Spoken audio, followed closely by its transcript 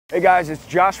Hey guys, it's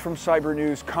Josh from Cyber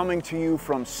News coming to you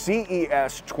from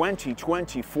CES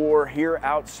 2024 here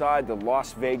outside the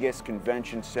Las Vegas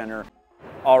Convention Center.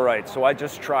 All right, so I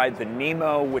just tried the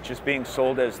Nimo, which is being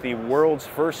sold as the world's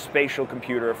first spatial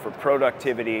computer for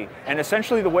productivity. And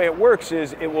essentially the way it works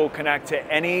is it will connect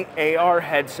to any AR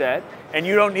headset, and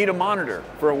you don't need a monitor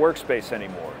for a workspace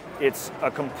anymore. It's a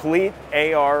complete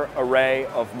AR array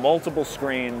of multiple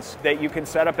screens that you can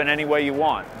set up in any way you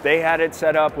want. They had it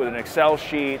set up with an Excel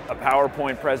sheet, a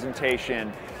PowerPoint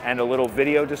presentation, and a little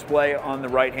video display on the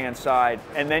right-hand side.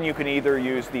 And then you can either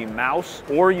use the mouse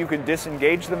or you can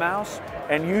disengage the mouse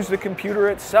and use the computer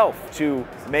itself to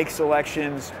make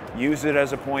selections, use it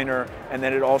as a pointer, and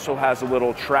then it also has a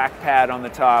little trackpad on the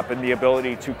top and the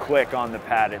ability to click on the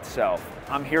pad itself.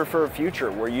 I'm here for a future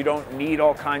where you don't need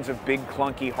all kinds of big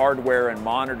clunky hardware and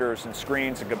monitors and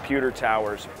screens and computer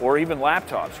towers, or even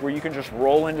laptops, where you can just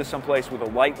roll into some place with a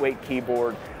lightweight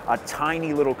keyboard, a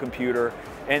tiny little computer,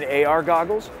 and AR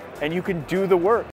goggles, and you can do the work.